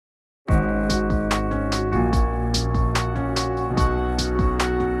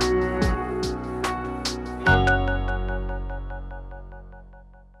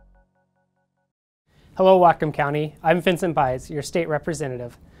Hello, Whatcom County. I'm Vincent Buys, your state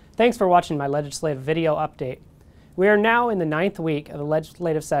representative. Thanks for watching my legislative video update. We are now in the 9th week of the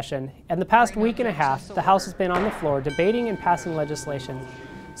legislative session, and the past week and a half, the House has been on the floor debating and passing legislation.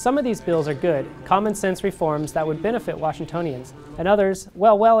 Some of these bills are good, common sense reforms that would benefit Washingtonians, and others,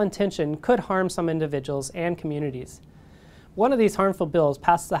 while well-intentioned, could harm some individuals and communities. One of these harmful bills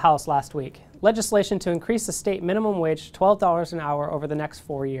passed the House last week, legislation to increase the state minimum wage to $12 an hour over the next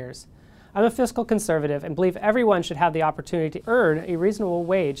 4 years. I'm a fiscal conservative and believe everyone should have the opportunity to earn a reasonable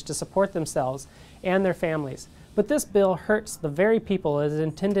wage to support themselves and their families. But this bill hurts the very people it is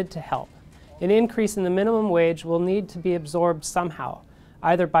intended to help. An increase in the minimum wage will need to be absorbed somehow,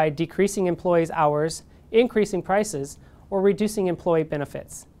 either by decreasing employees' hours, increasing prices, or reducing employee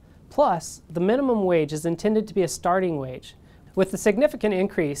benefits. Plus, the minimum wage is intended to be a starting wage. With the significant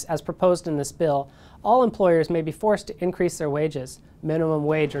increase as proposed in this bill, all employers may be forced to increase their wages, minimum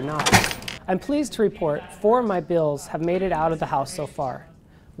wage or not. I'm pleased to report 4 of my bills have made it out of the House so far.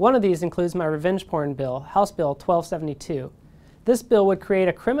 One of these includes my revenge porn bill, House Bill 1272. This bill would create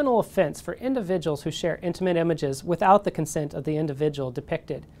a criminal offense for individuals who share intimate images without the consent of the individual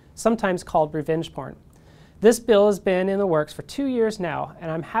depicted, sometimes called revenge porn. This bill has been in the works for 2 years now, and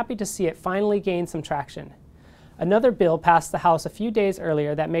I'm happy to see it finally gain some traction. Another bill passed the House a few days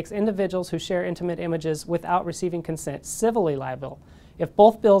earlier that makes individuals who share intimate images without receiving consent civilly liable. If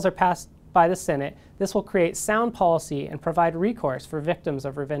both bills are passed by the Senate, this will create sound policy and provide recourse for victims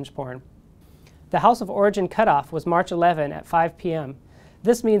of revenge porn. The House of Origin cutoff was March 11 at 5 p.m.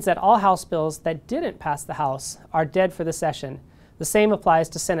 This means that all House bills that didn't pass the House are dead for the session. The same applies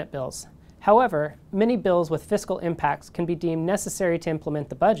to Senate bills. However, many bills with fiscal impacts can be deemed necessary to implement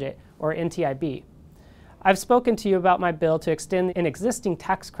the budget, or NTIB. I've spoken to you about my bill to extend an existing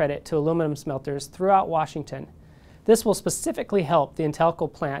tax credit to aluminum smelters throughout Washington. This will specifically help the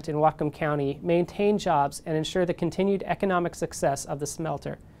Intelco plant in Whatcom County maintain jobs and ensure the continued economic success of the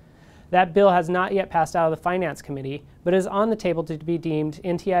smelter. That bill has not yet passed out of the Finance Committee, but is on the table to be deemed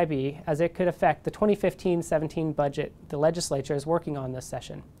NTIB as it could affect the 2015-17 budget the legislature is working on this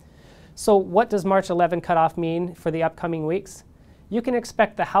session. So what does March 11 cutoff mean for the upcoming weeks? You can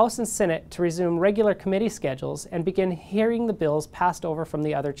expect the House and Senate to resume regular committee schedules and begin hearing the bills passed over from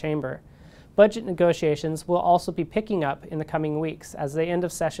the other chamber. Budget negotiations will also be picking up in the coming weeks as the end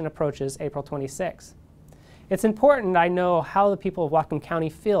of session approaches April 26. It's important I know how the people of Whatcom County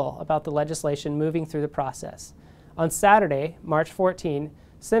feel about the legislation moving through the process. On Saturday, March 14,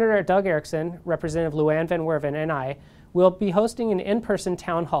 Senator Doug Erickson, Representative Luann Van Werven, and I will be hosting an in-person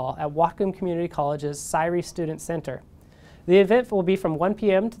town hall at Whatcom Community College's Syrie Student Center. The event will be from 1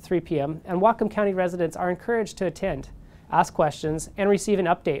 p.m. to 3 p.m., and Whatcom County residents are encouraged to attend, ask questions, and receive an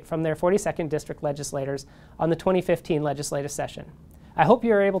update from their 42nd District legislators on the 2015 legislative session. I hope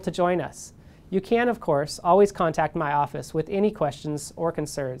you are able to join us. You can, of course, always contact my office with any questions or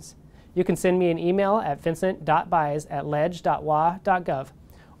concerns. You can send me an email at vincent.buys@leg.wa.gov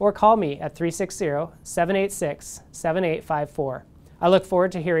or call me at 360-786-7854. I look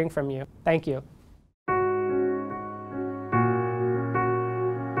forward to hearing from you. Thank you.